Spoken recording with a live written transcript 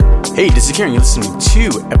Hey, this is Karen. You're listening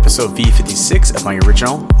to episode V56 of my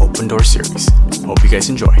original Open Door series. Hope you guys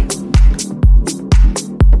enjoy.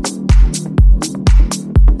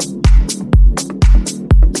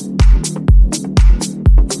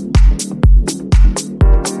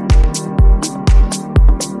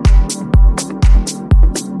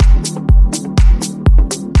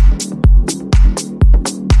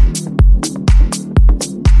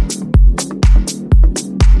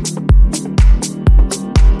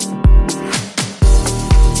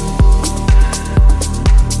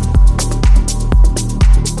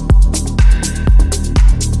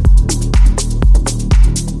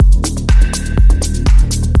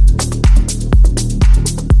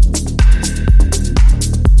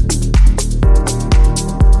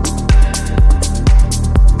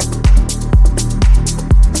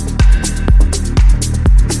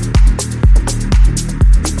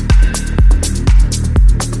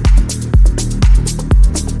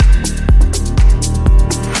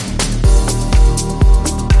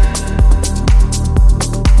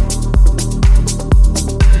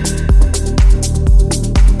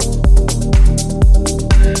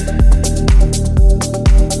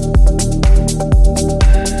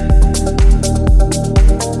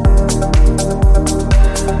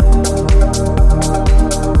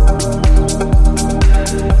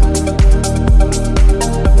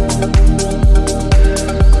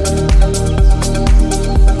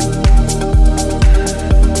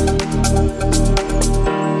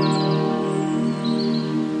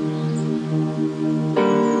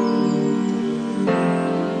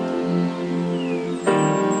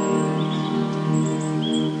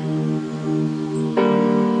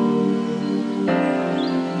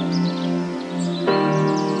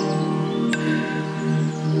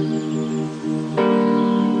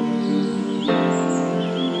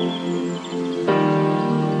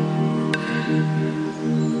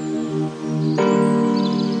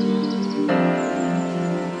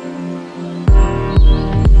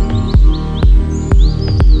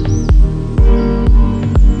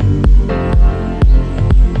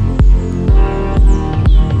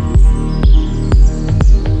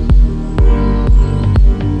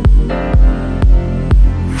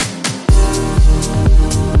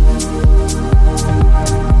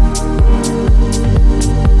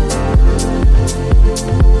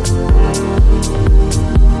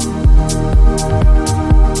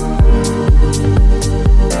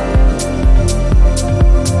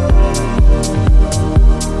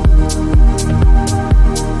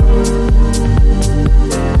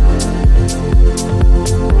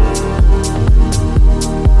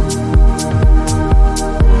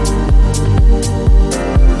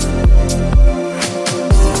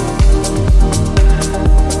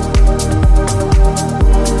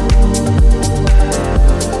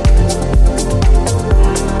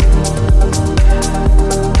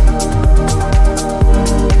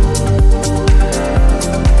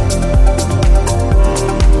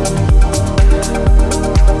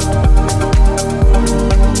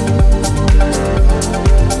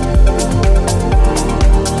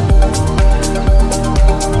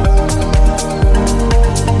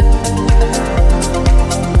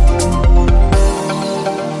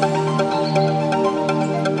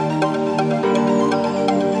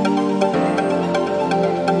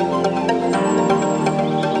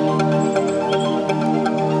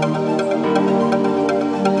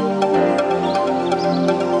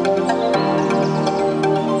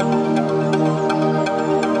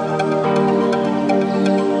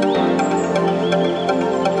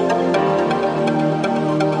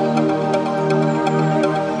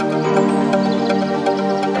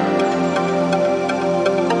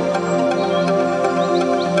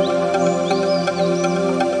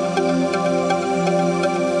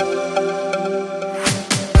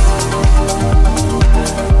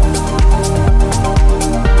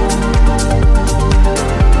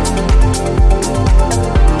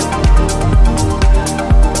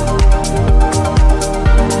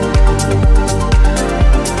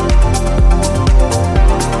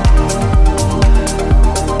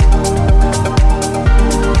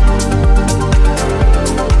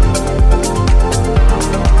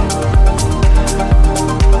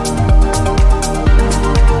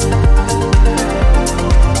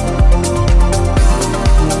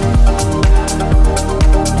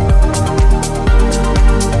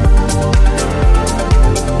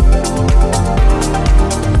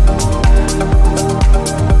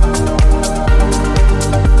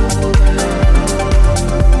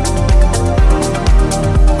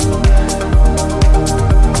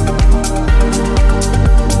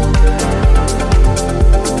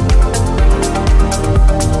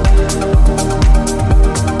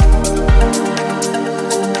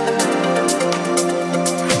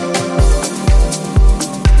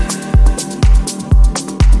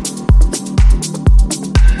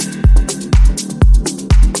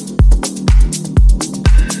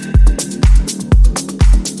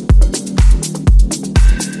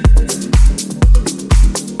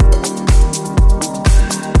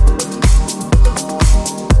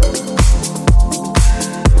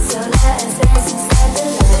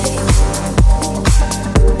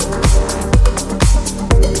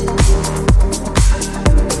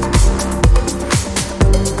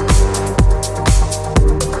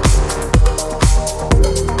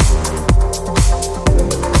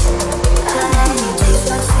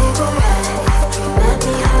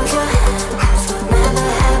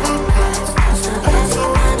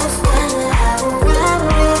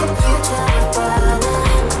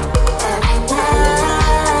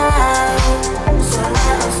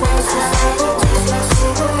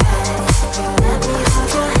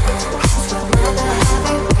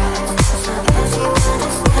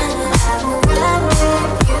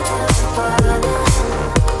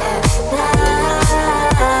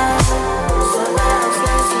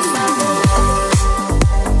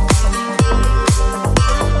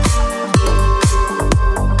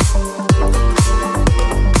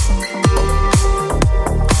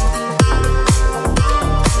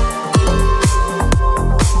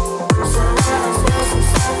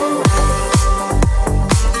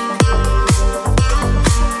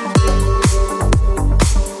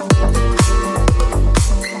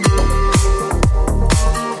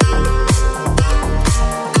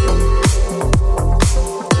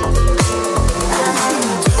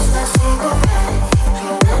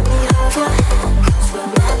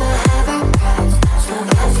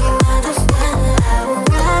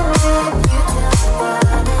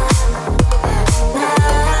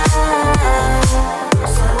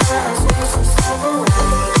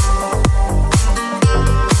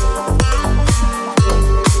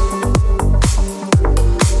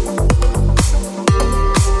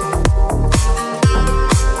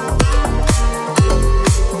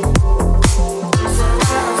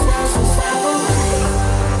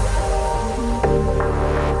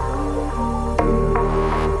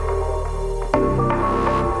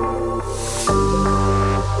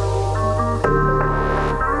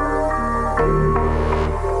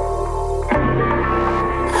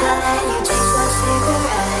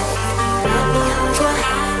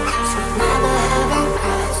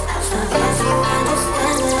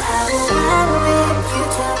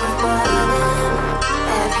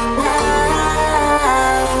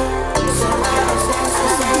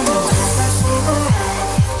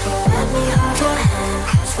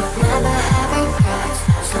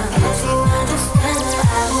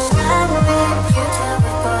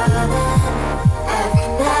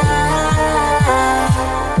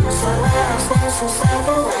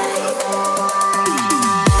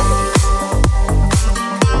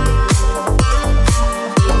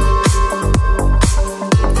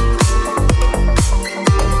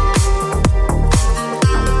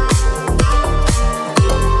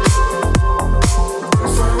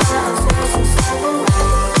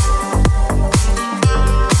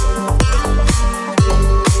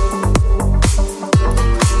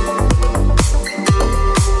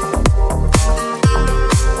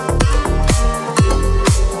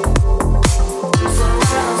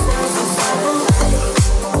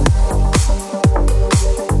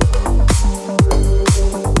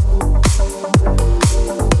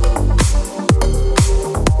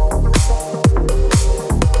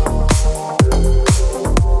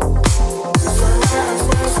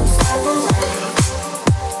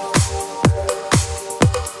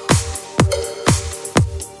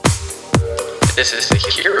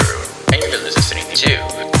 and you're listening to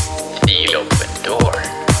The Open Door.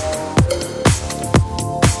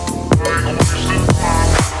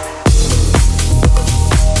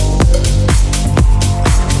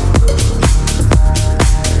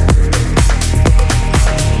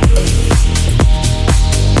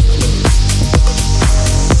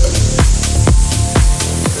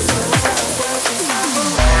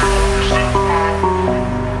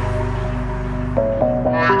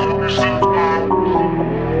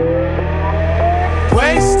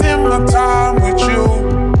 Wasting my time with you,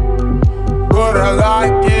 but I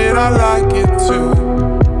like it too.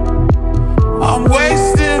 I'm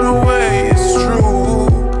wasting away, it's true,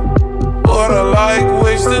 but I like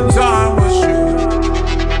wasting time with you.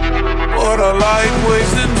 But I like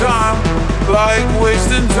wasting time, like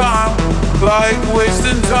wasting time, like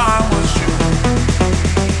wasting time with you.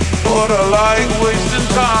 But I like wasting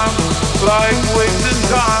time, like wasting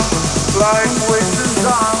time, like wasting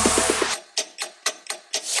time.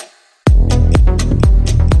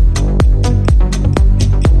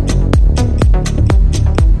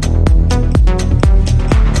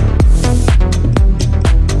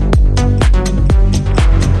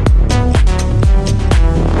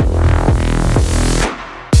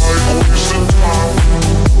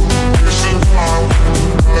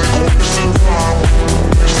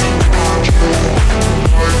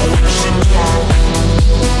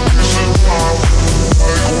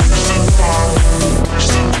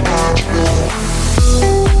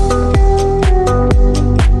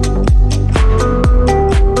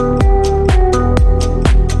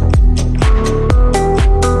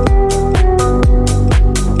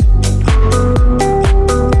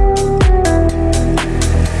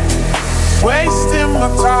 Wasting my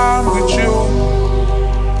time with you,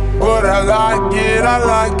 but I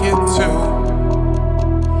like it too.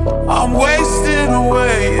 I'm wasting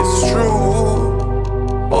away, it's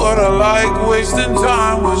true, but I like wasting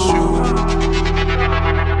time with you.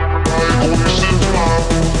 Like wasting time,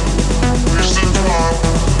 wasting time,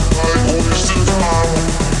 like wasting time,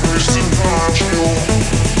 wasting time, you.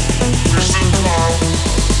 Wasting time,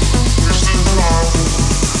 wasting time,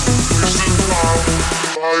 wasting time.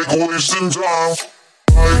 Like wasting time,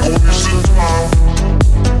 like wasting time,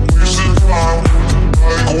 wasting time,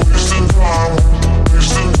 like wasting time,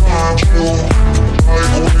 wasting time, you.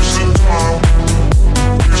 Like wasting time,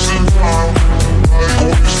 wasting time, like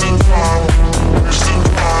wasting time, wasting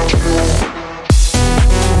time, you.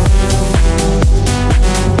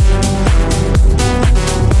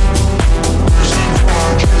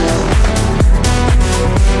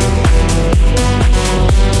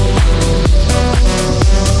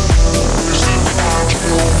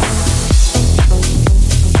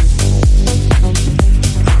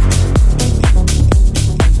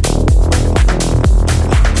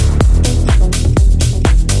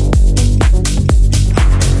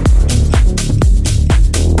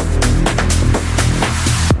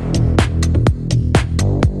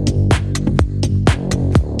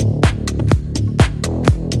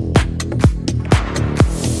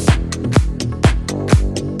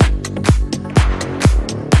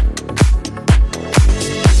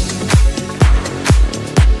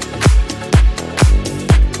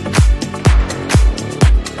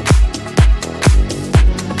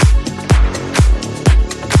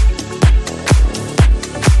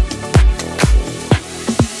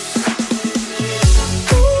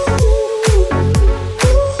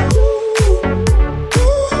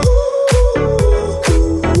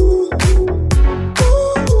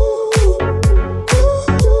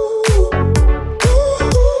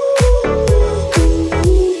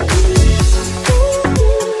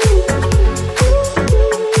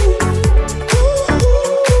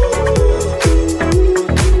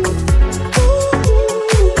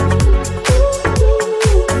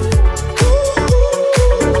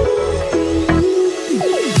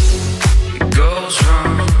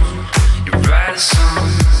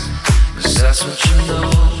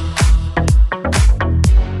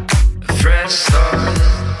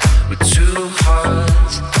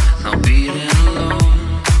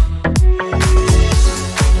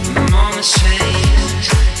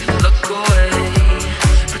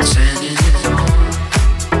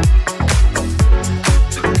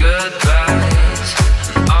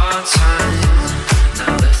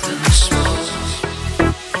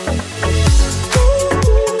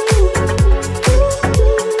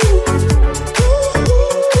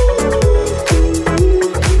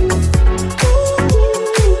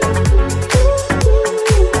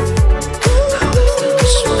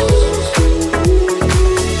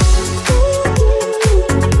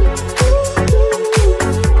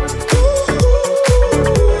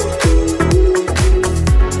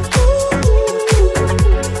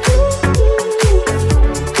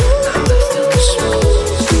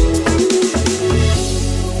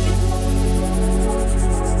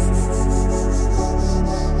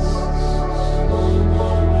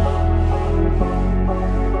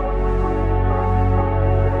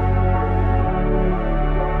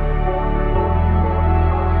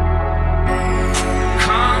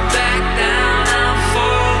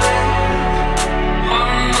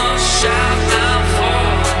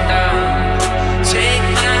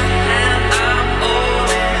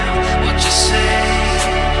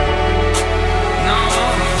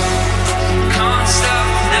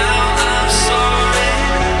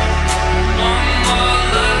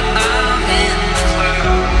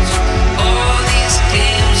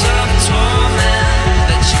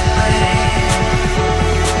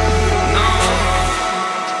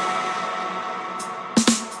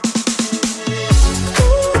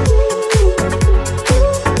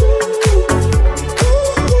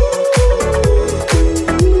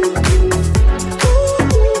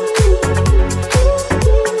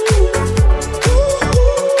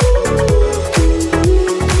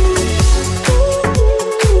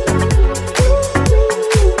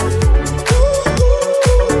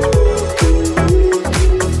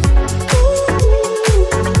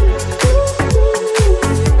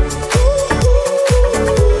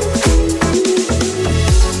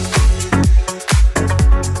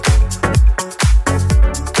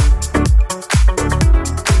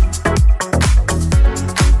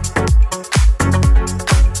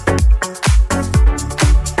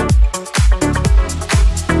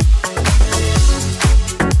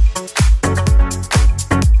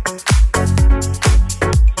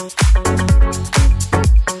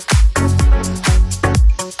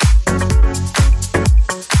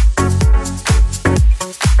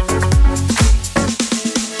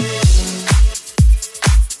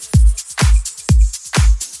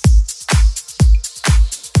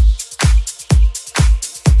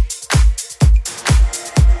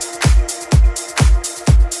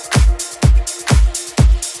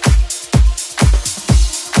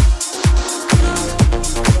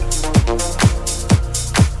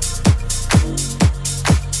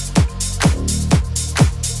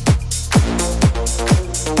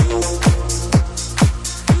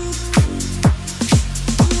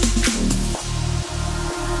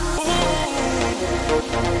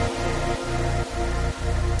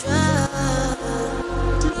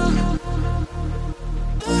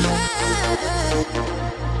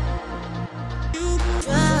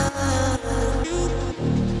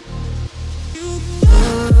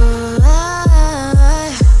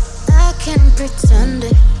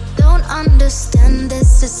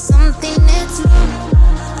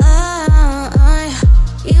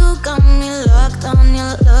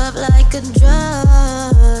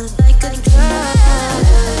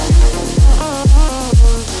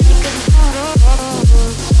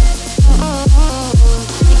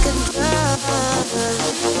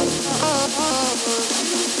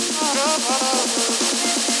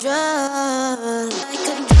 drug.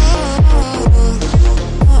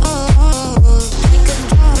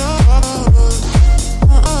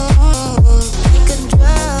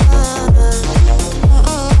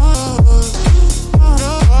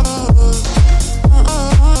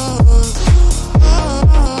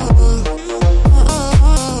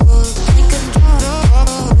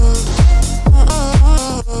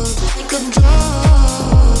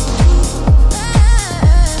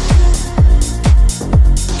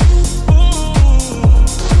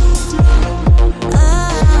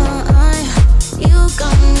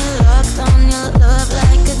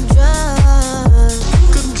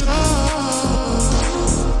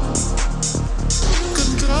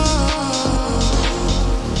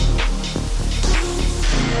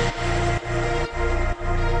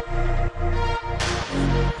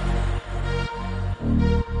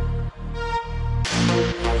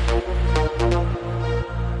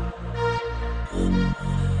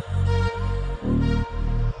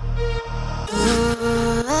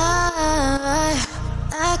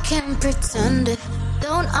 I can't pretend it.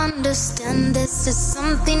 Don't understand this is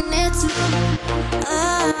something it's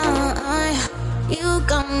you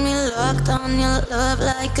got me locked on your love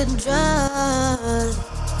like a drug.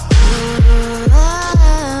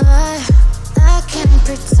 I can't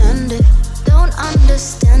pretend it. Don't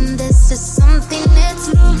understand this is something it's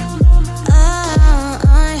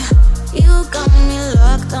you got me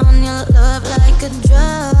locked on your love like a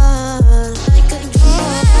drug. Like a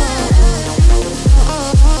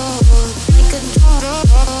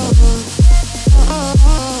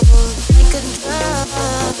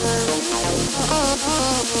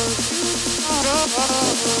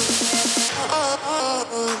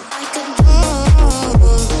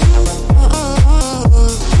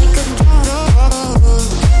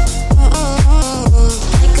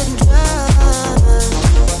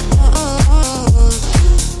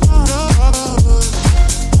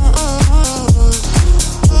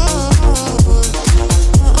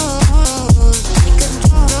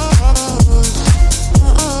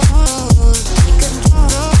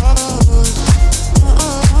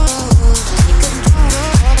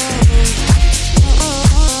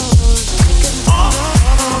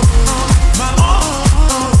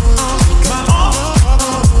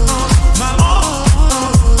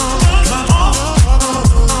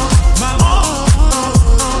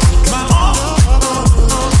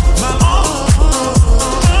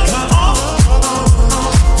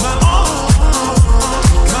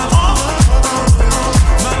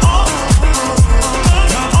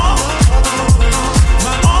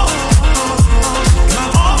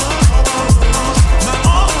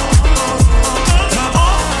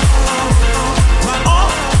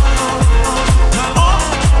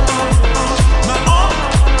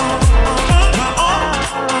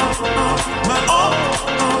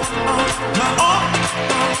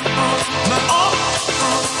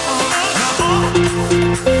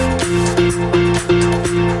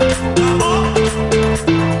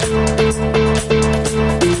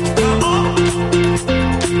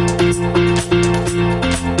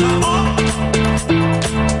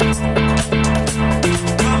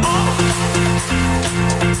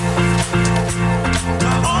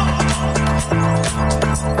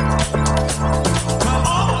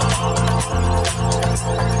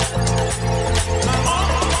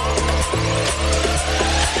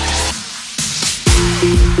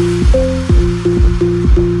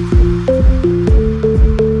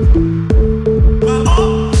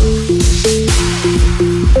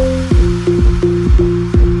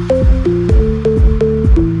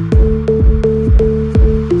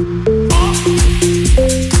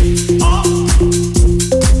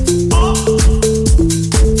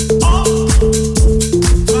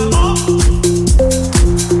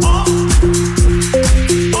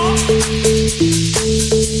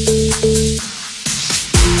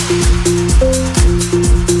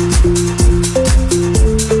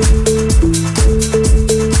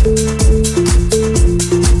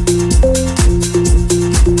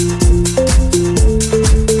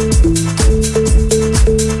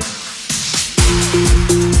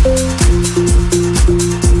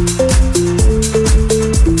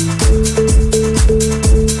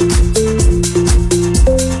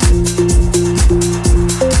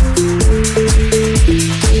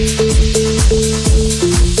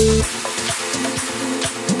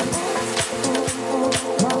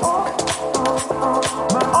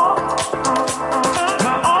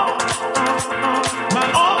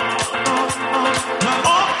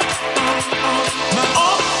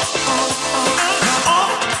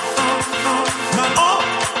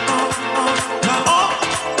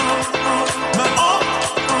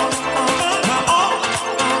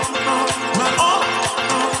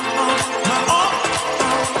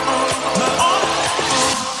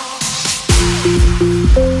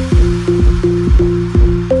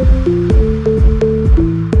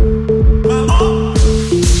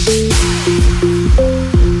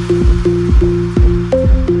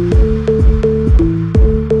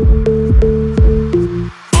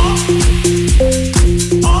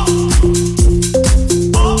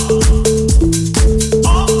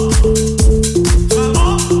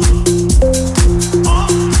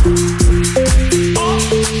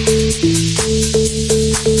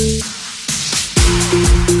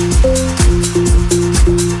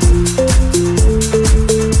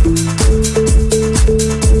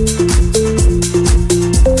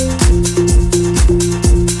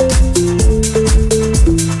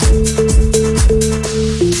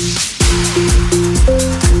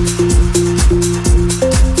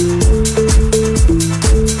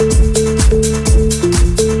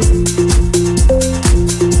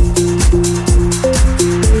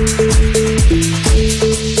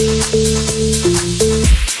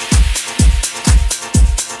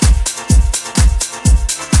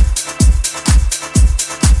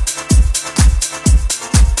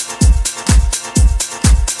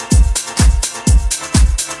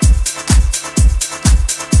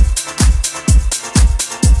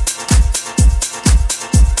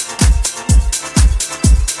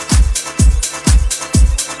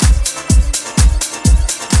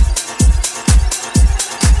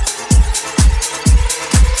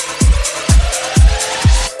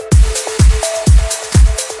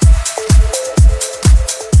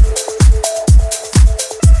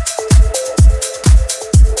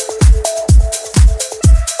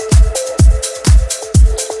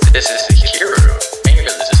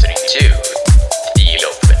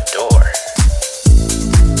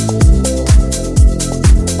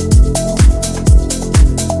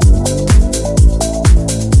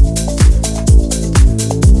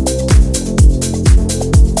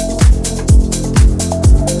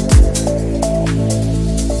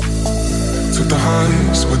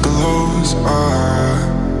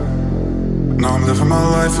my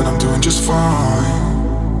life and I'm doing just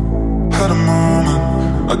fine. Had a moment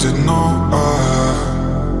I didn't know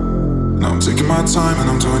now I'm taking my time and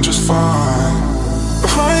I'm doing just fine.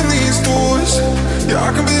 Behind these doors, yeah, I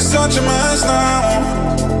can be such a mess now.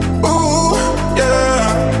 Ooh, yeah.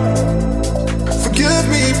 Forgive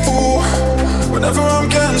me for whenever I'm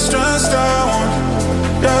getting stressed out.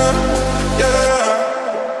 Yeah, yeah.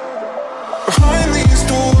 Behind these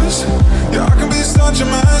doors, yeah, I can be such a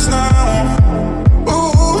mess now.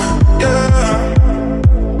 Ooh, yeah.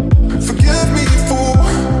 Forgive me for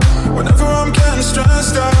whenever I'm getting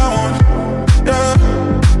stressed out. Yeah,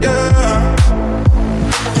 yeah.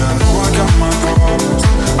 Yeah, I know I got my problems,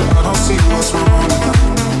 but I don't see what's wrong with them.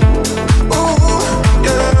 Ooh,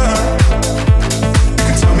 yeah. You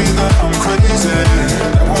can tell me that I'm crazy,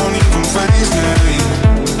 that won't even faze me.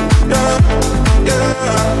 Yeah,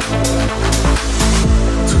 yeah.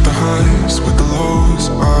 Took the highs with the lows,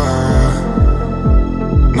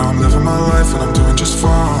 now I'm living my life and I'm doing just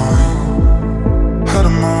fine. Had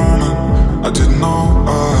a moment I didn't know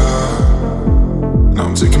now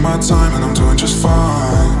I'm taking my time and I'm doing just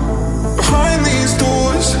fine. Behind these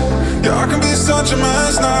doors, yeah, I can be such a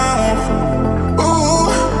mess now. Ooh,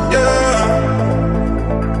 yeah.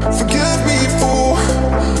 Forgive me for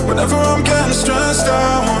whenever I'm getting stressed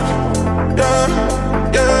out. Yeah,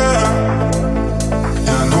 yeah.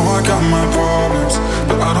 Yeah, I know I got my problems,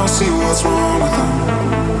 but I don't see what's wrong with them.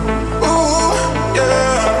 Ooh,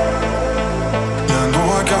 yeah. Yeah, I know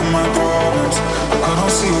I got my problems, but I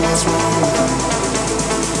don't see what's wrong with them.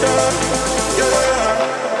 Yeah, yeah.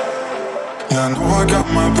 Yeah, I know I got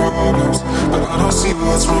my problems, but I don't see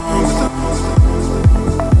what's wrong with them.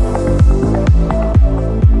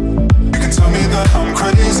 You can tell me that I'm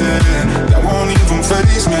crazy, that won't even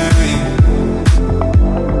faze me.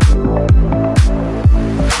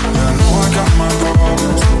 Yeah, I know I got my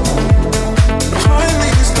problems. Behind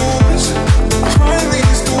these doors, you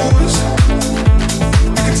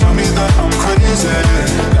can tell me that I'm crazy,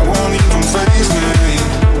 that won't even faze me.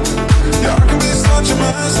 Yeah, I can be such a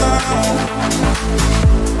mess now.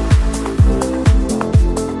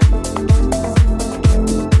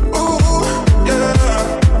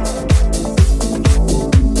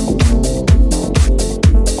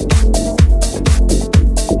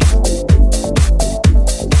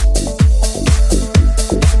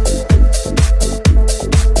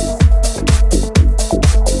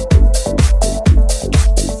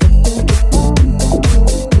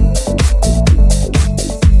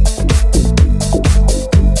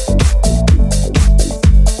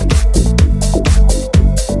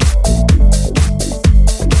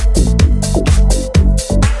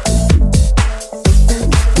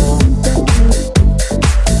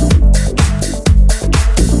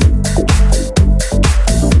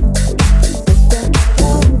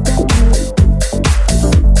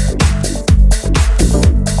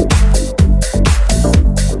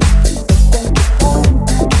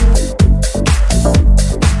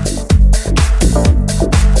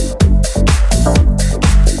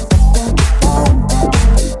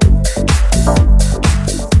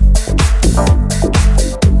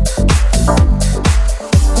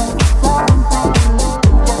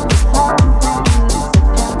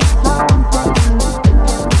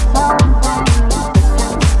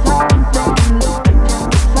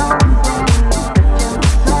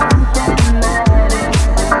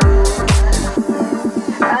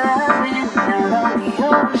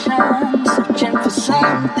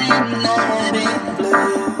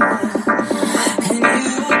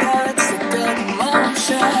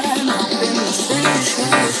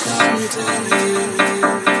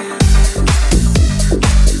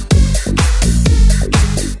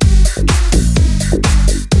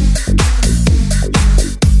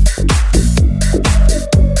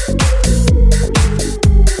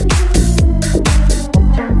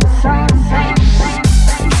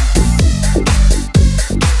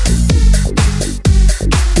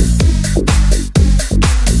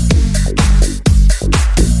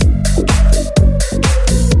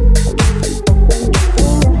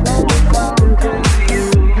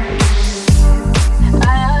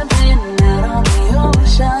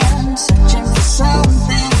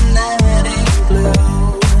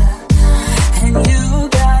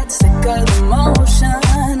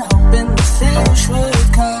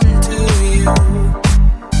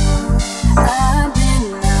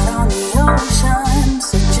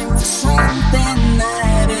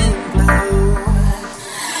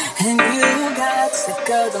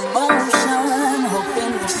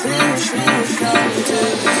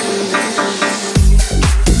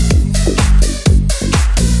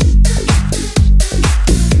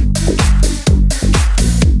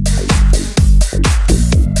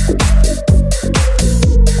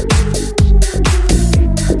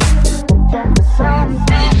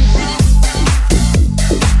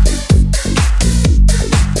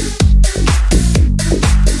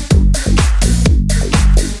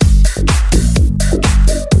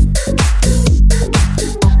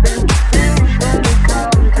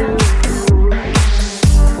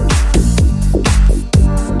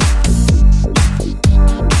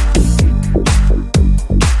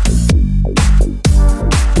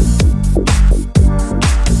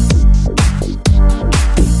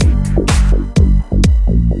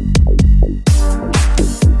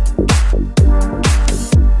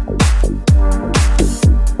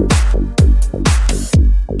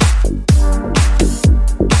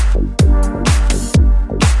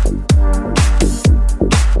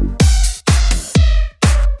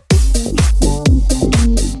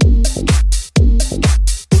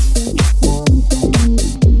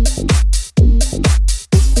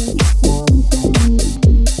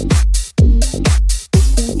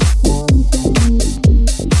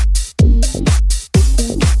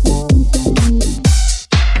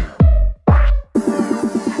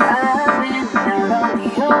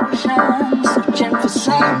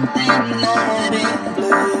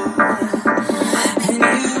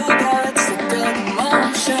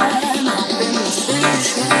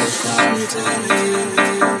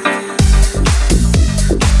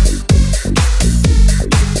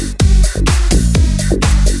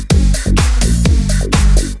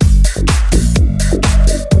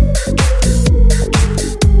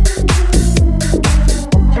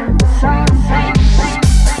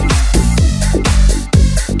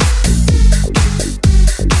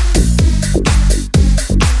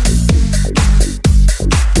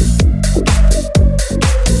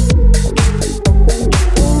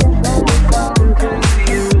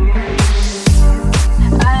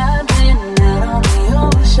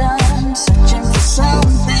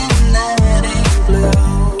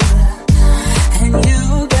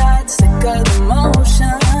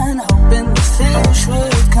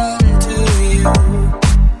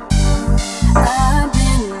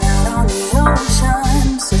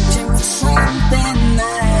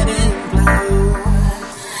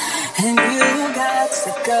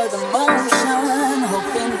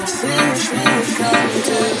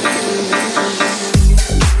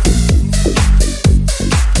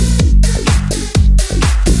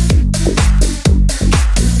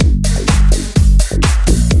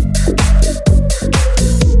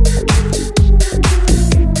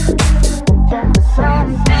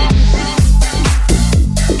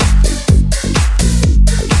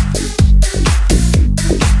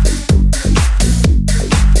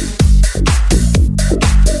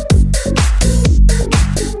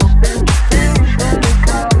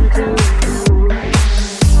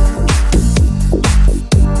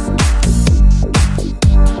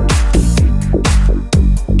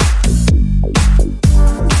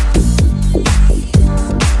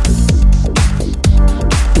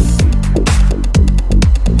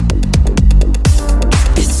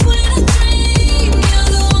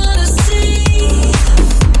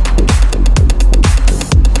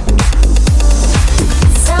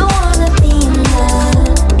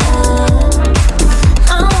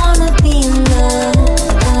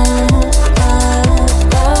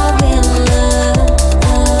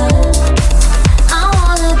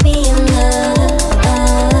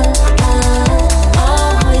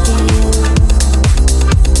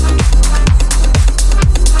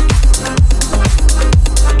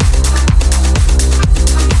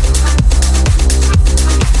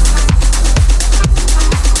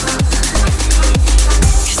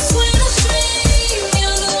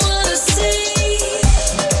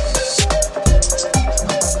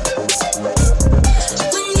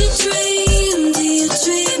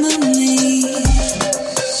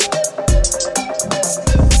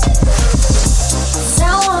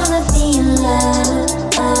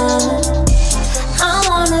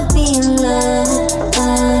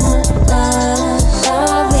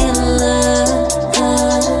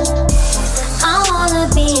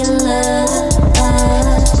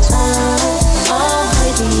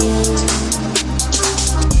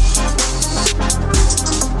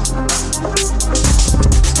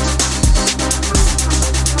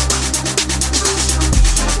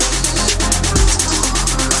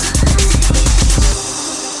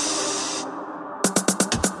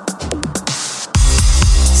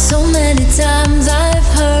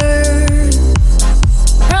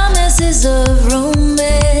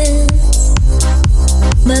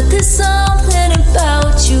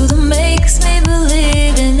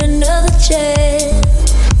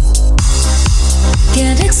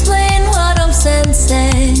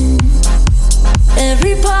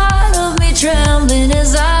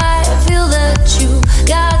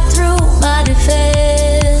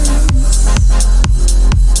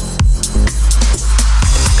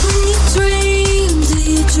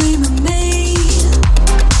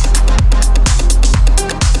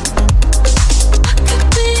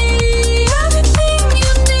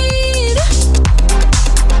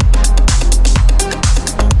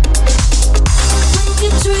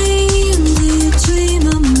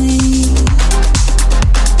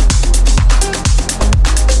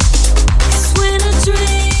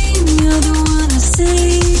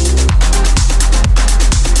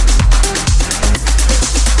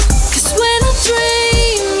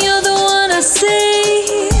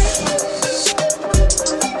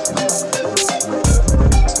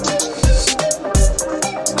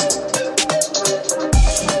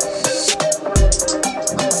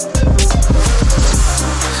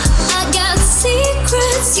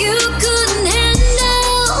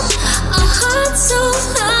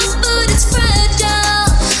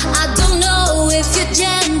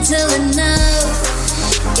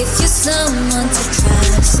 if you're someone to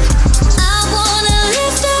trust. I wanna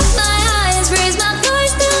lift up my eyes, raise my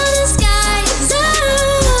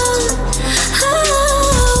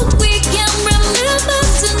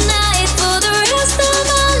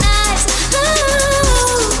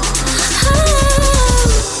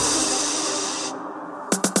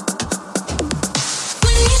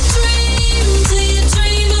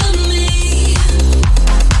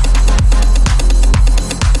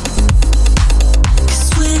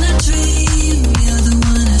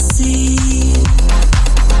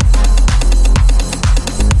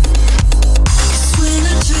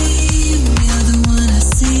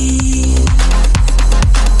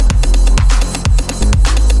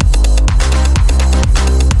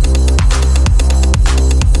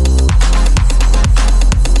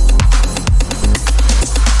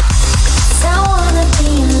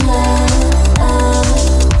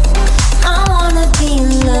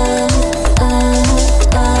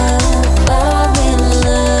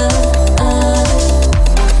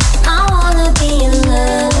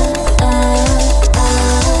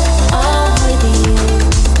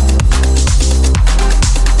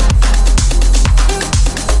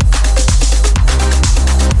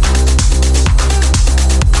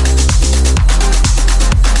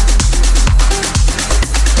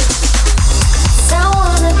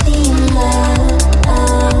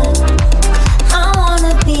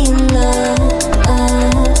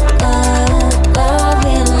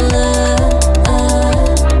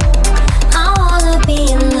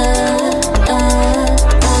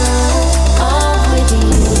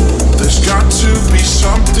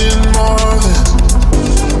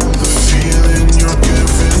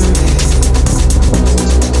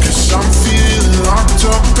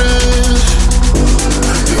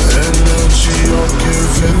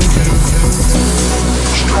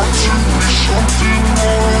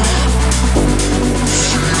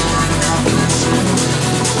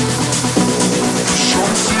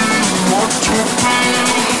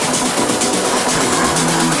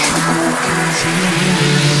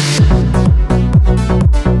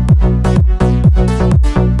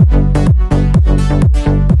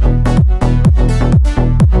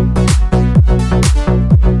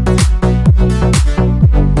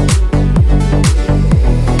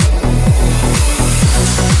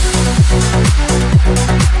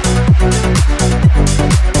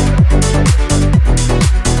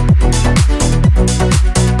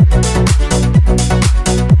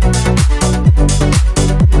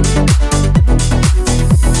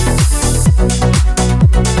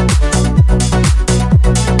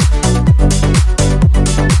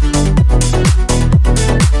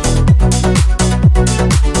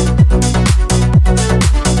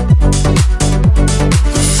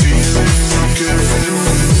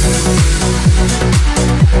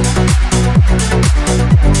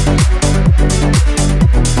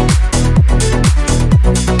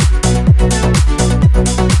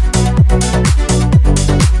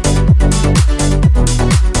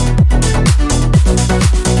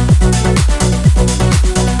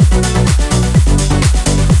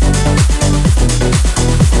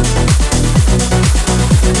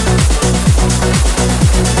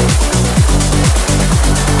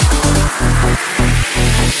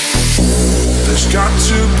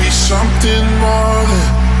something more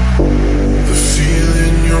than the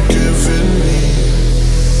feeling you're giving me.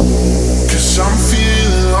 'Cause I'm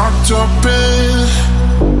feeling locked up in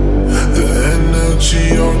the energy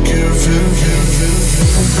you're giving.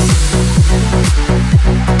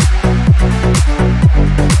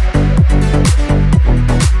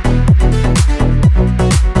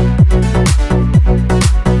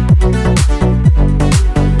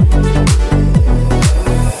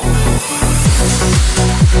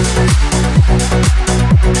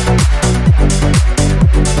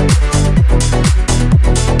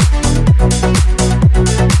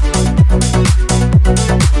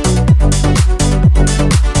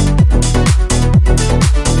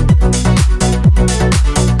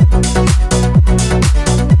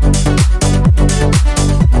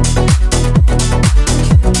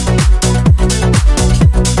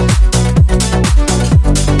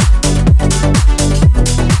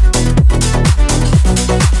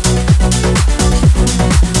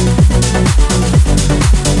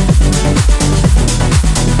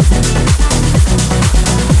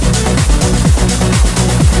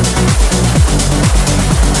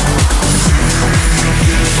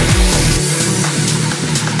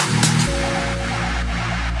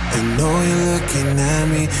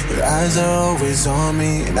 On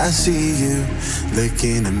me, and I see you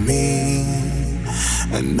looking at me.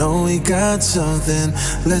 I know we got something,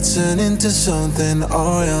 let's turn into something,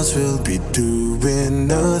 or else we'll be doing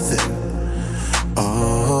nothing.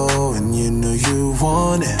 Oh, and you know you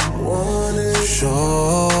want it,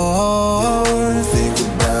 sure. Think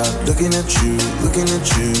about looking at you.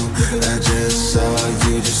 I just saw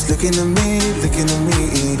you just looking at me.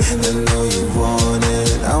 I know you want it,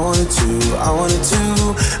 I wanted to.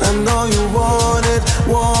 I know you want it.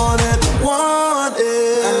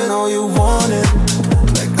 I know you want it,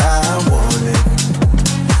 like I want it.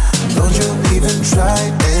 Don't you even try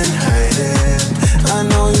and hide it. I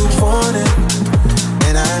know you want it,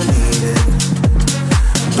 and I need it.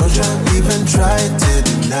 Don't you even try to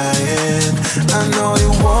deny it. I know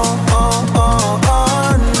you want it.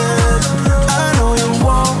 I know you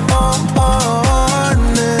want it.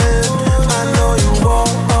 I know you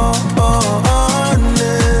want it.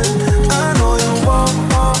 I know you want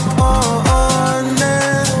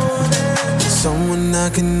it. Someone I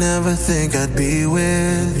can never think I'd be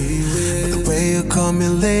with, but the way you call me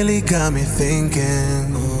lately got me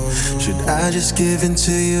thinking, should I just give in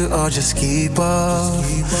to you or just keep up?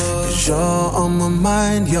 'Cause you're on my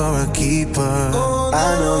mind, you're a keeper. I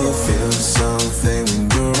know you feel something when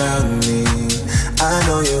you're around me. I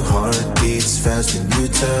know your heart beats fast when you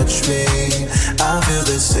touch me. I feel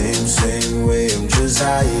the same way, I'm just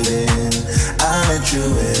hiding. I let you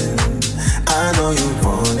in, I know you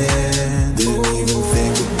want it. Didn't even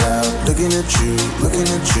think about looking at you.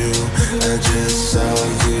 I just saw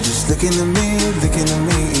you just looking at me.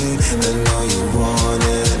 I know you want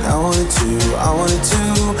it, I wanted to.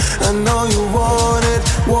 I know you want it.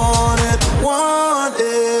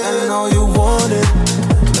 I know you want it,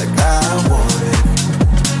 like I want it.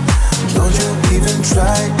 Don't you even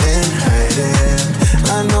try and hide it.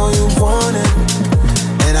 I know you want it,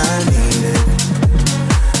 and I need it.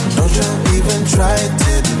 Don't you even try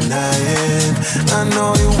to deny it. I know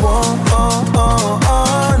you want it.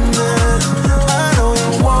 I know you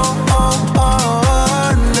want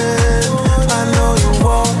it. I know you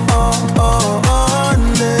want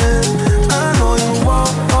it.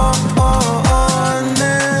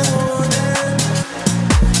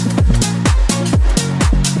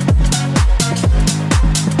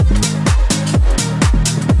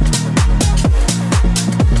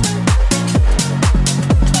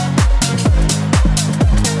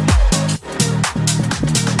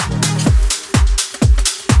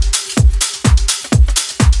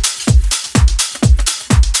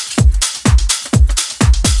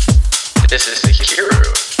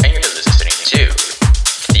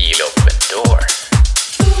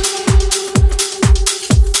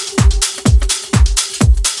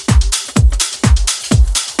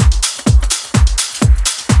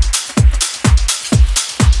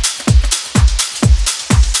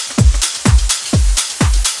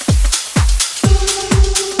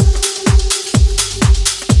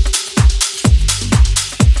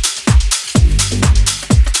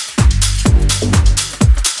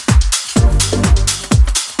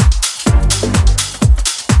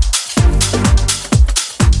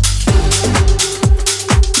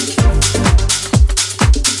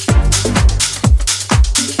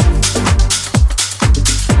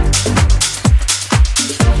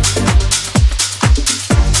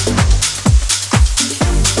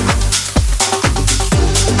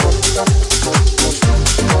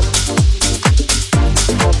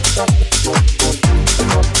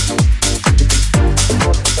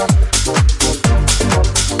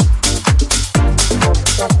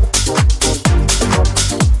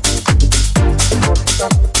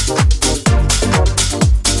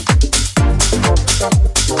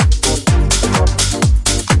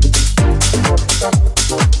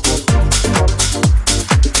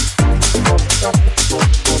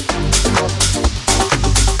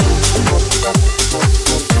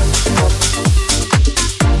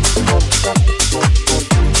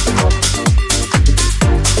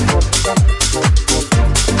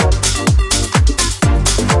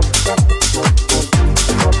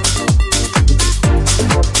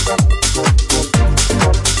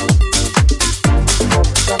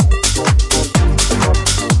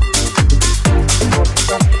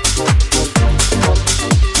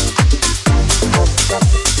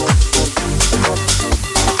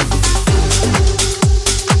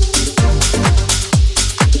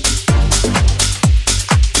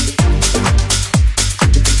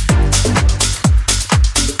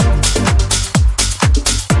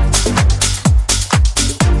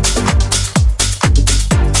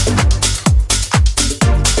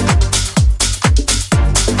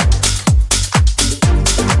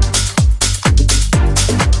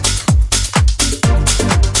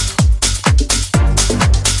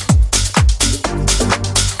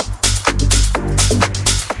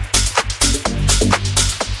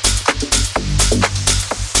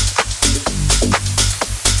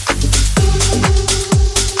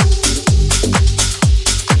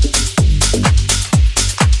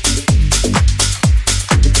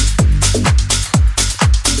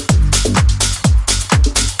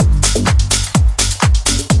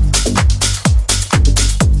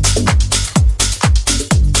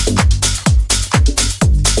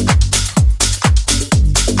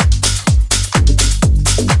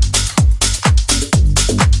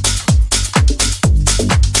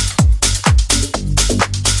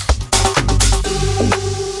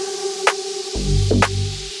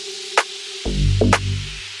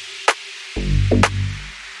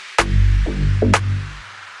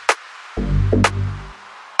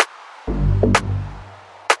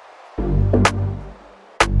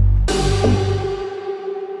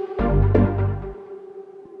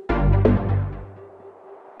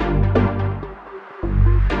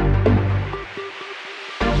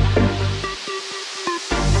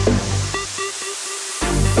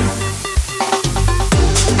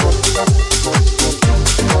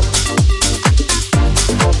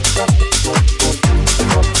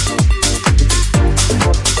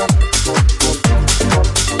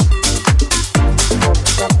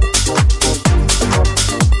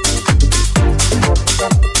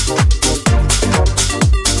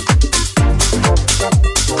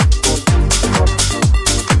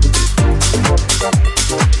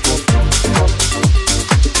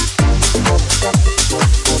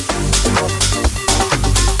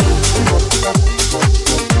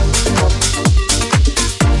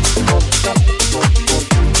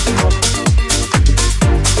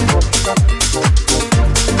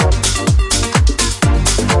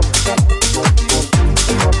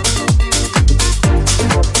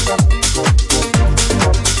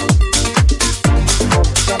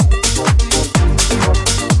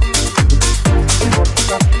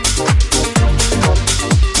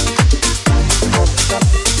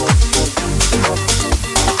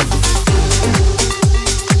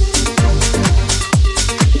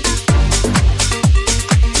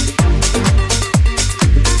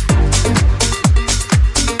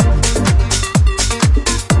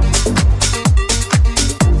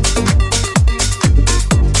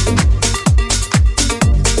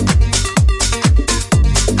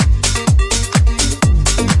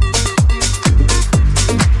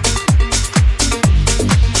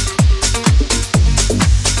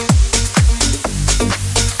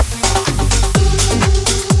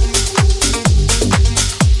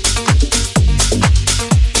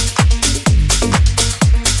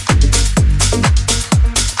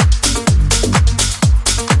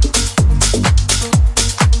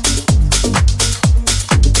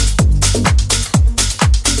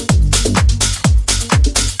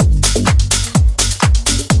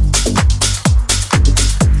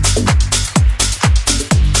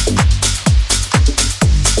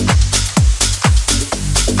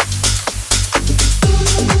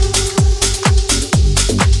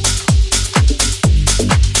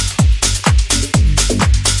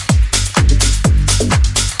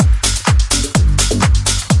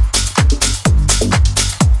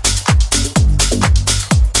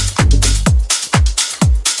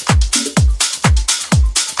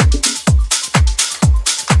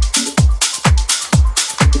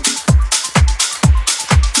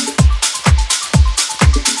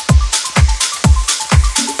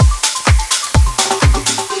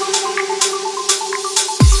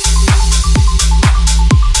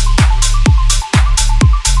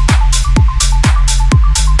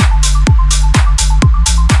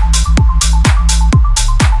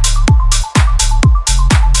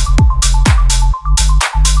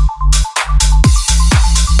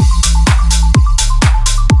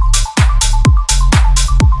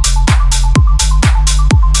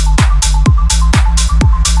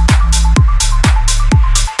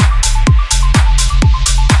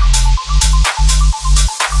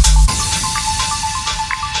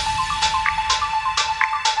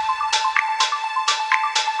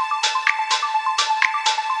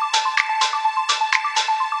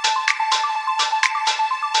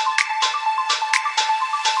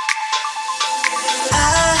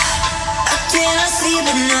 I cannot sleep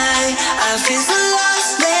at night. I feel so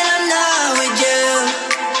lost when I'm not with you.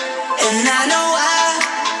 And I know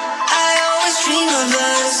I always dream of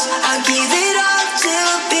us. I give it all to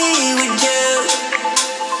be with you.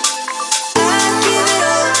 I give it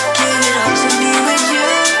all to be with you.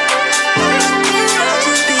 I give it all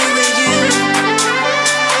to be with you.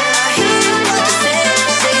 I hear what you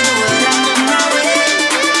say the word, I'm on my way.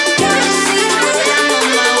 Gotta see the word, I'm on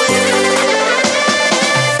my way.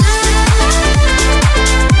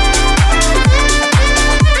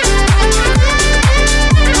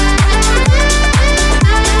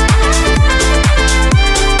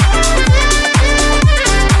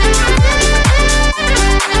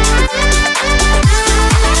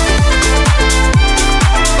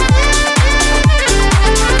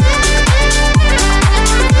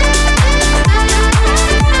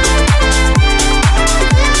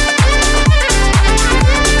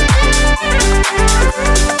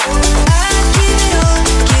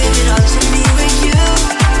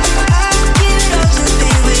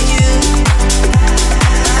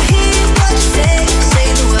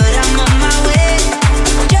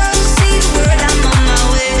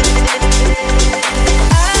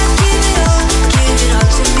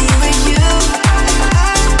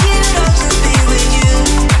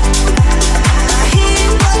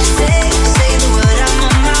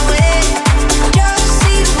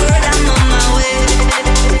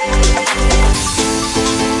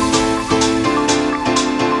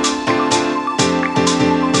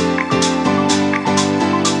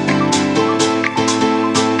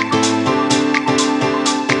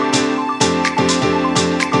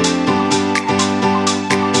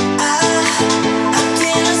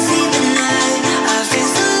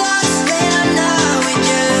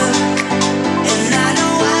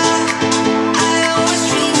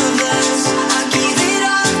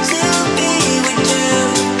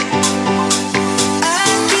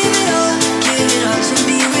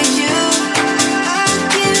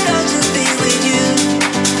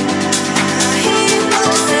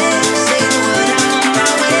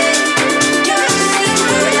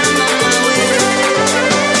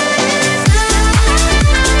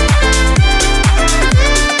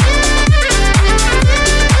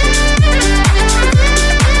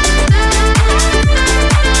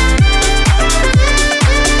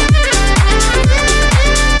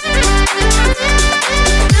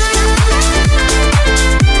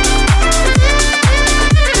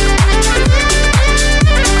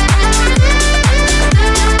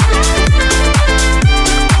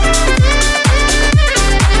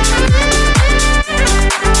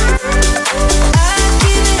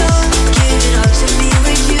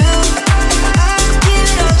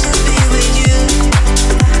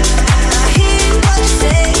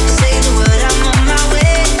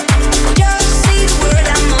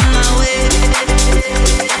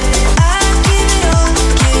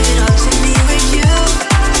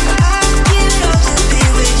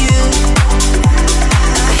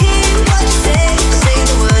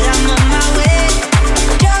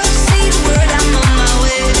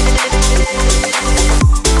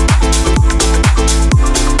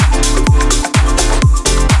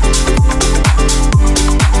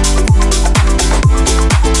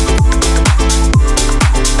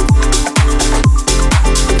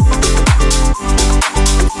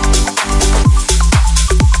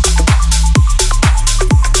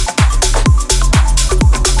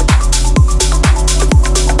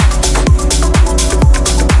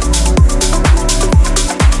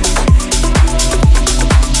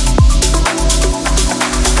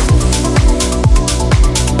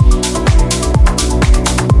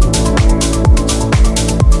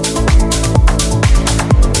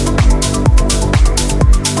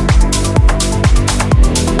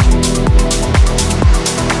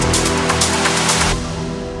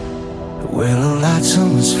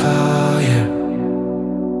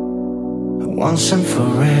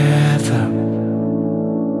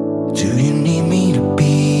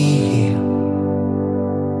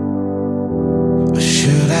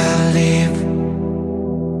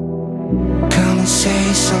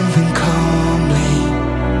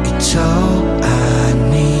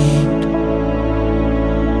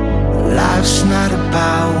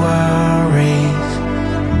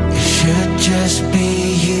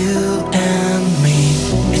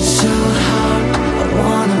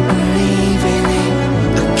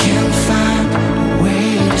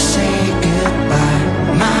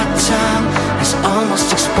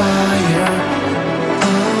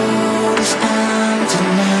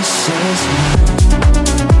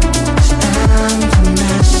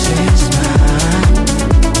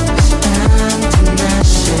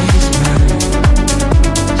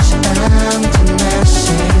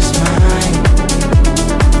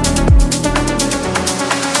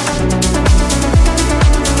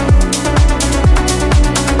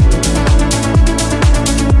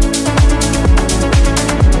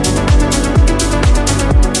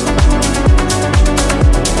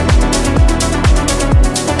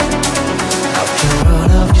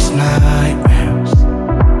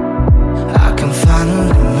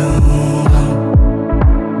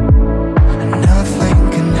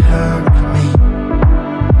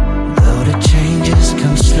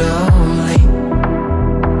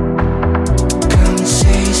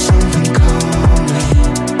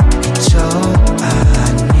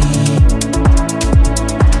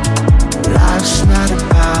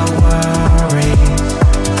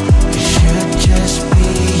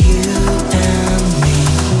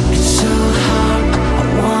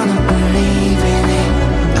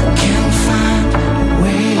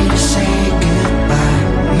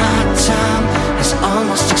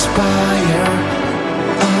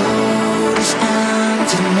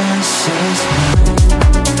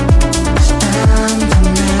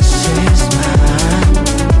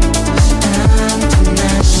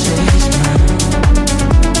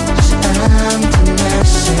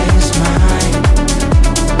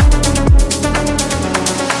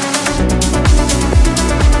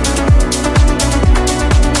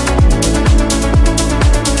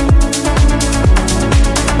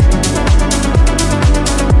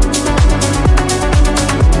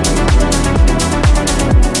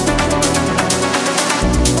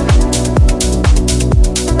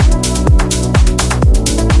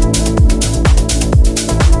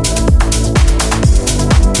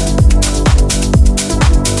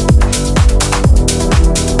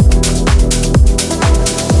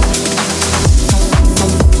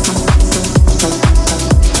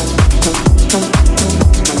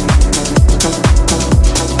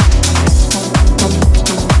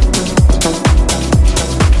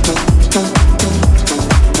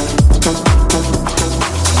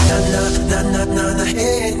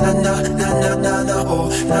 oh,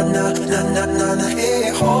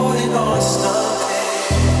 hey, holding on to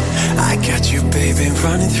something. I got you, baby,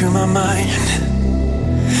 running through my mind.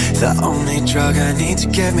 The only drug I need to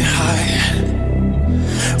get me high.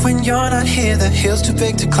 When you're not here, the hill's too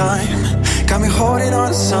big to climb. Got me holding on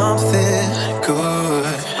to something good.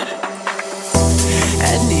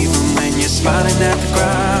 And even when you're smiling at the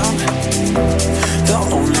ground, the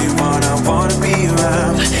only one I wanna be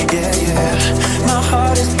around. Yeah, yeah. My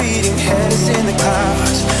heart is beating, head is in the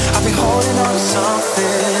clouds. I'll be holding on to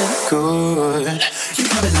something good. You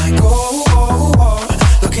got me like, oh, oh, oh.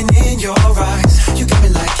 Looking in your eyes. You got me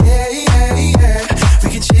like, yeah, yeah, yeah. We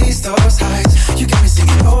can chase those heights. You got me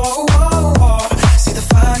singing, oh, oh, oh. See the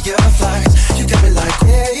fireflies. You got me like,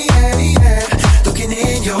 yeah, yeah, yeah. Looking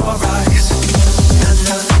in your eyes. Na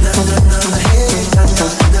na na na na, hey, na na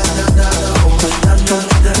na na na, oh, na na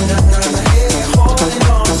na na na, hey, holding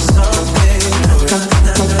on to something. Na na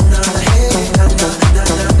na na, hey, na na na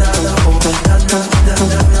na na, oh, na na na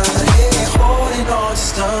na na, hey, holding on to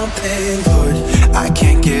something good. I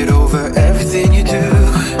can't get over everything you do.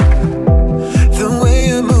 The way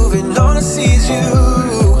you're moving, all I see is you.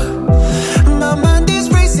 My mind is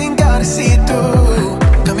racing, gotta see it through.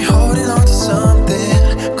 Got me holding on to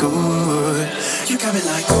something good. You got me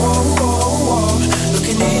like, oh, oh, oh.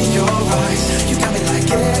 Looking in your eyes. You got me like,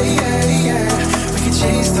 yeah, yeah, yeah. We can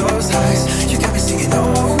chase those highs. You got me singing,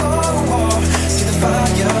 oh, oh, oh. See the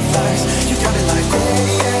fireflies. You got me like, yeah,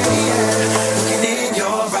 yeah, yeah. Looking in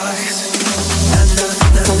your eyes. Na na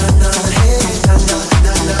na na na, hey, na na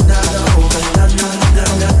na na na, oh, na na na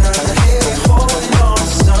na na, hey, holding on to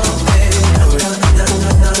something good. Na na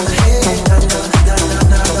na na, hey, na na na na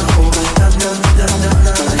na, oh, na na na na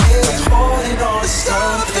na, hey, holding on to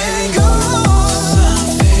something good.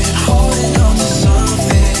 Something holding on to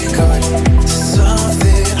something good.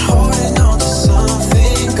 Something holding on to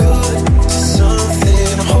something good.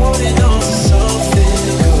 Something holding on to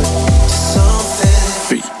something good. Something.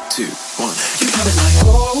 3, 2, 1. You got me like,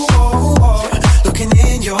 oh, oh, oh. Looking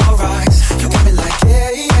in your eyes. You got me like,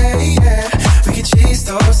 yeah, yeah, yeah. We can chase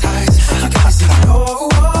those highs. You got me singing, oh,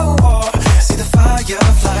 oh, oh. See the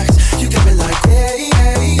fireflies. You got me like, yeah,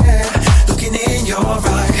 yeah, yeah. Looking in your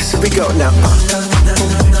eyes. Here we go now.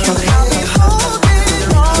 You got me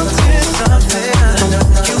holding on to something.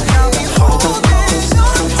 You got me holding on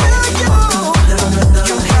to you.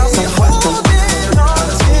 You got me holding on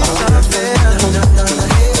to something.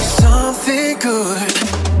 Something good.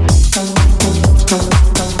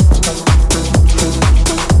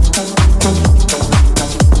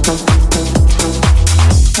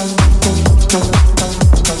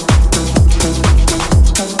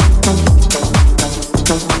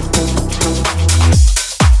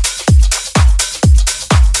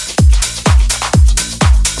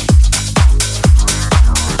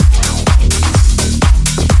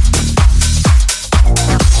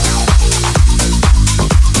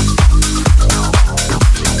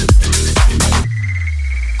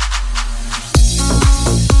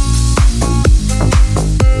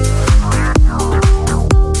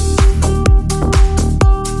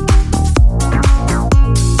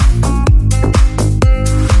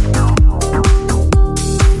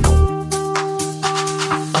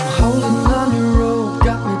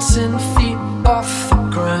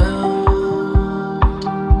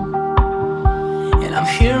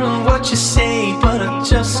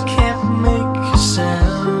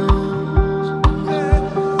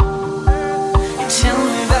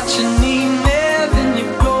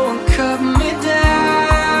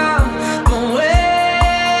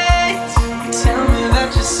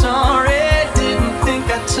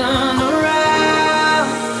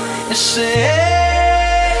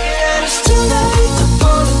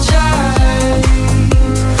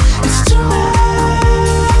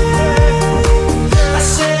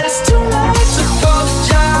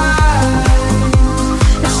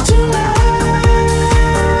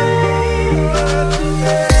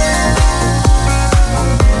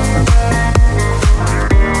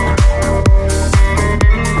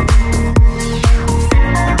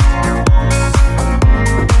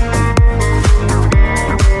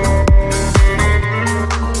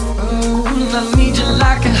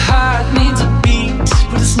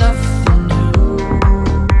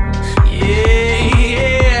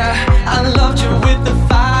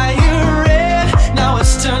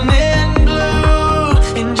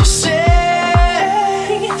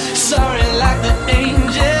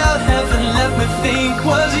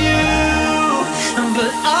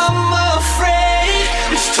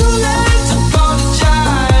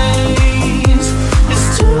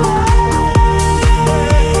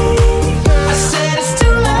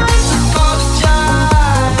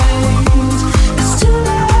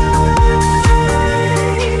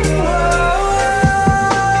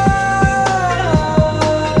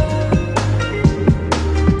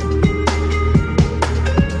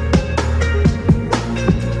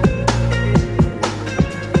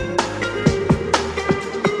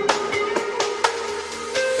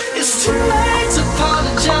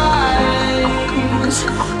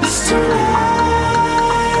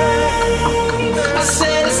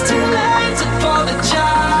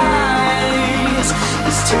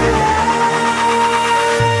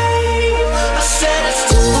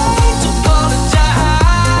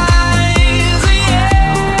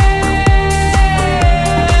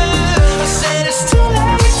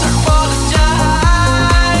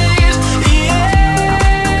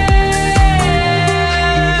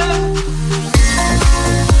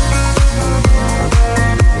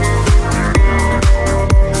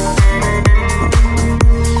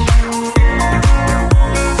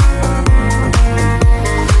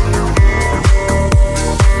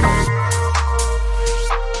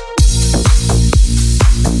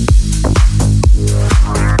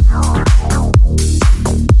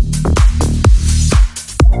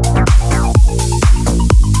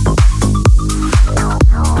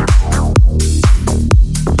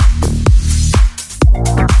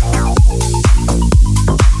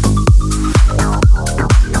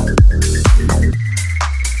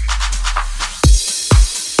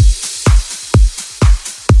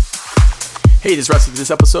 Hey, this wraps up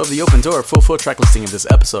this episode of The Open Door. Full track listing of this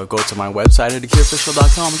episode, go to my website at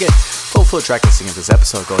AkiraOfficial.com. Again, full track listing of this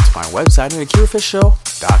episode, go to my website at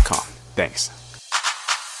AkiraOfficial.com. Thanks.